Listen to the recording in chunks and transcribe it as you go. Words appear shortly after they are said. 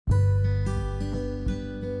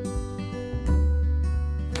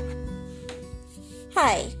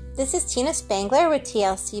Hi, this is Tina Spangler with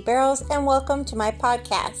TLC Barrels, and welcome to my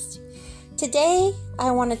podcast. Today,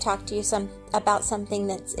 I want to talk to you about something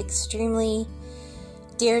that's extremely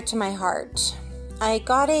dear to my heart. I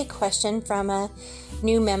got a question from a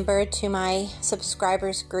new member to my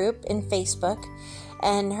subscribers group in Facebook,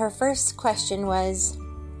 and her first question was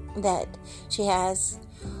that she has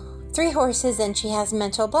 3 horses and she has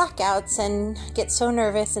mental blackouts and gets so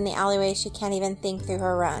nervous in the alleyway she can't even think through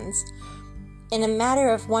her runs. In a matter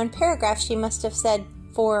of one paragraph, she must have said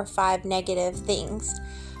 4 or 5 negative things.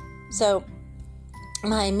 So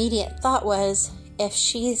my immediate thought was, if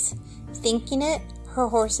she's thinking it, her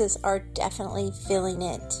horses are definitely feeling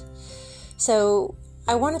it. So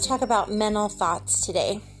I want to talk about mental thoughts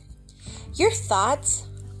today. Your thoughts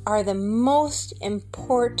are the most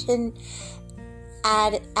important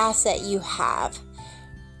asset you have.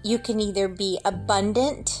 You can either be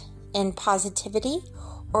abundant in positivity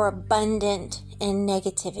or abundant in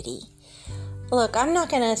negativity. Look, I'm not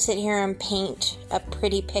going to sit here and paint a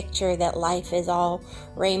pretty picture that life is all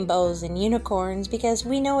rainbows and unicorns, because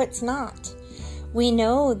we know it's not. We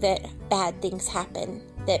know that bad things happen,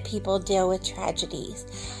 that people deal with tragedies,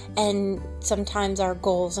 and sometimes our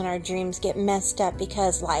goals and our dreams get messed up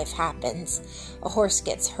because life happens. A horse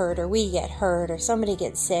gets hurt, or we get hurt, or somebody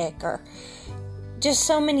gets sick, or just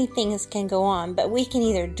so many things can go on. But we can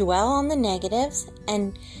either dwell on the negatives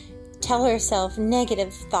and tell ourselves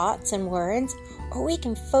negative thoughts and words, or we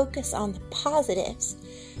can focus on the positives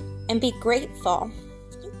and be grateful.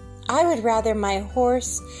 I would rather my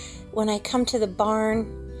horse, when I come to the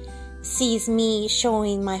barn, sees me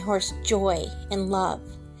showing my horse joy and love.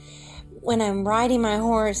 When I'm riding my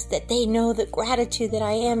horse, that they know the gratitude that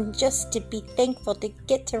I am just to be thankful to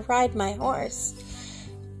get to ride my horse.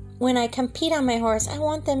 When I compete on my horse, I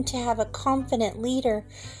want them to have a confident leader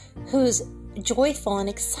who's joyful and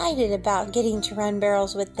excited about getting to run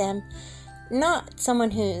barrels with them, not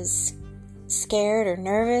someone who's scared or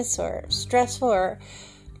nervous or stressful or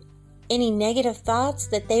any negative thoughts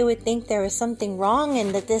that they would think there was something wrong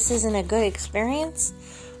and that this isn't a good experience.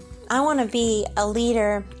 I want to be a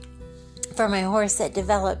leader for my horse that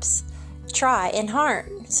develops try and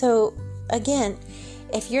heart. So again,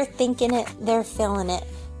 if you're thinking it, they're feeling it.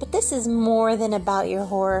 But this is more than about your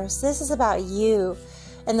horse. This is about you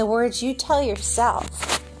and the words you tell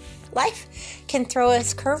yourself. Life can throw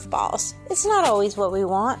us curveballs. It's not always what we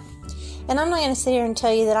want. And I'm not going to sit here and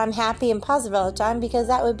tell you that I'm happy and positive all the time, because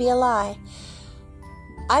that would be a lie.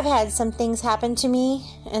 I've had some things happen to me,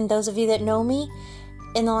 and those of you that know me,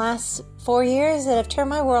 in the last 4 years that have turned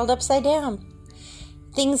my world upside down.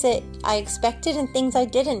 Things that I expected and things I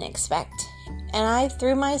didn't expect. And I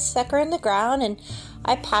threw my sucker in the ground and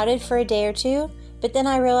I pouted for a day or two. But then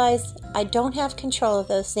I realized I don't have control of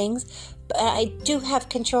those things, but I do have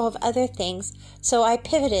control of other things. So I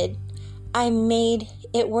pivoted. I made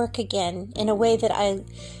it work again in a way that I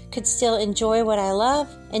could still enjoy what I love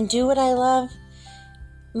and do what I love.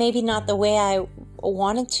 Maybe not the way I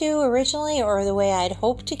wanted to originally or the way I'd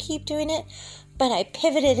hoped to keep doing it, but I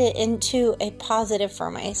pivoted it into a positive for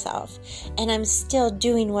myself. And I'm still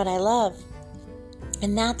doing what I love.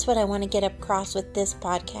 And that's what I want to get across with this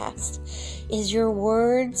podcast, is your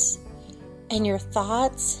words and your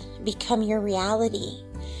thoughts become your reality.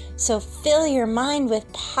 So fill your mind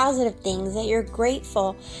with positive things, that you're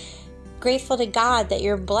grateful to God, that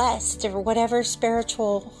you're blessed, or whatever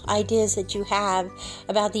spiritual ideas that you have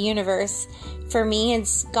about the universe. For me,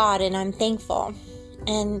 it's God, and I'm thankful.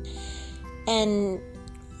 And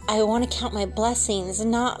I want to count my blessings,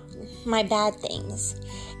 not my bad things.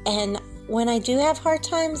 And when I do have hard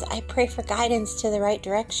times, I pray for guidance to the right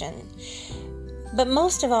direction. But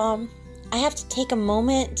most of all, I have to take a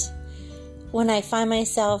moment when I find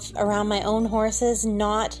myself around my own horses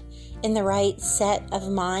not in the right set of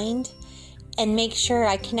mind, and make sure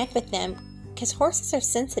I connect with them, because horses are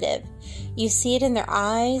sensitive. You see it in their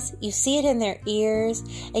eyes, you see it in their ears,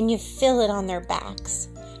 and you feel it on their backs.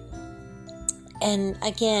 And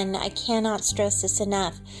again, I cannot stress this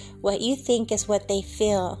enough. What you think is what they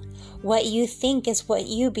feel. What you think is what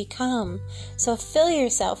you become. So fill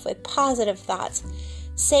yourself with positive thoughts.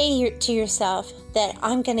 Say to yourself that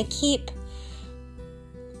I'm going to keep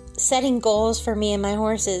setting goals for me and my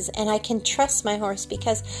horses, and I can trust my horse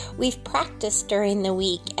because we've practiced during the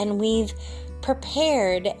week and we've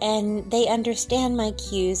prepared and they understand my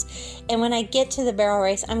cues. And when I get to the barrel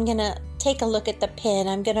race, I'm going to take a look at the pin.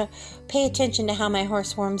 I'm going to pay attention to how my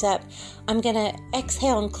horse warms up. I'm going to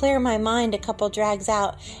exhale and clear my mind a couple drags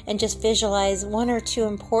out and just visualize 1 or 2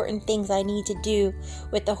 important things I need to do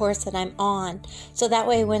with the horse that I'm on. So that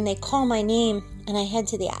way when they call my name and I head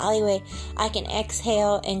to the alleyway, I can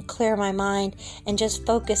exhale and clear my mind and just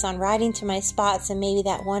focus on riding to my spots and maybe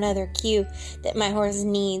that one other cue that my horse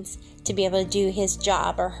needs to be able to do his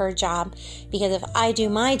job or her job. Because if I do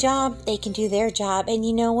my job, they can do their job. And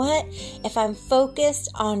you know what? If I'm focused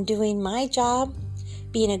on doing my job,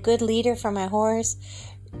 being a good leader for my horse,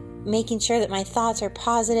 making sure that my thoughts are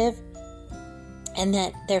positive and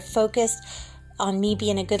that they're focused on me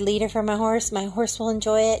being a good leader for my horse will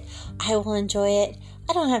enjoy it. I will enjoy it.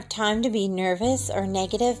 I don't have time to be nervous or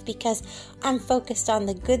negative because I'm focused on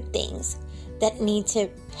the good things that need to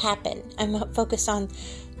happen. I'm focused on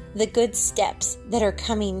the good steps that are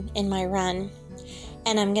coming in my run.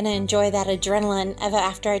 And I'm going to enjoy that adrenaline of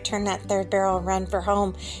after I turn that third barrel and run for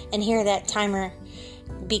home and hear that timer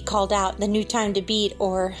be called out, the new time to beat,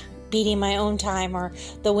 or beating my own time, or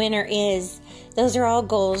the winner is. Those are all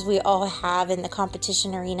goals we all have in the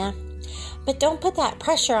competition arena. But don't put that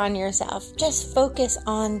pressure on yourself. Just focus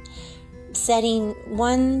on setting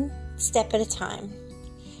one step at a time,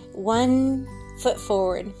 1 foot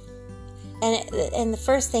forward. And the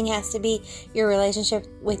first thing has to be your relationship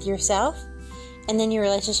with yourself and then your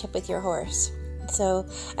relationship with your horse. So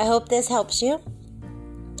I hope this helps you.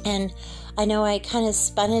 And I know I kind of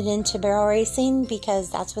spun it into barrel racing because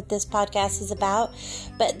that's what this podcast is about.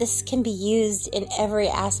 But this can be used in every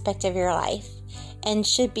aspect of your life and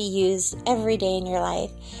should be used every day in your life.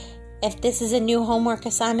 If this is a new homework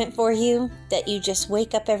assignment for you, that you just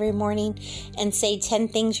wake up every morning and say 10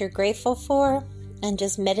 things you're grateful for, and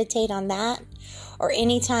just meditate on that. Or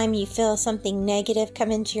anytime you feel something negative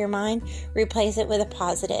come into your mind, replace it with a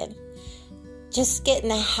positive. Just get in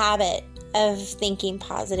the habit of thinking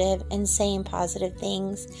positive and saying positive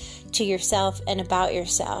things to yourself and about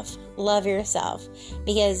yourself. Love yourself,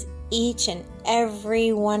 because each and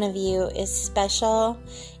every one of you is special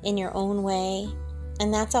in your own way,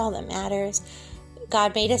 and that's all that matters.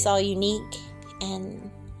 God made us all unique, and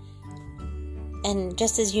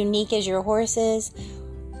just as unique as your horse is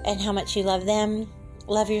and how much you love them,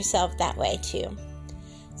 love yourself that way too.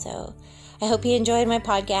 So I hope you enjoyed my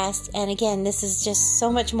podcast. And again, this is just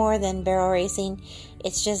so much more than barrel racing.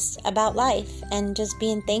 It's just about life and just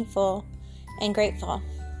being thankful and grateful.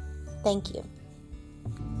 Thank you.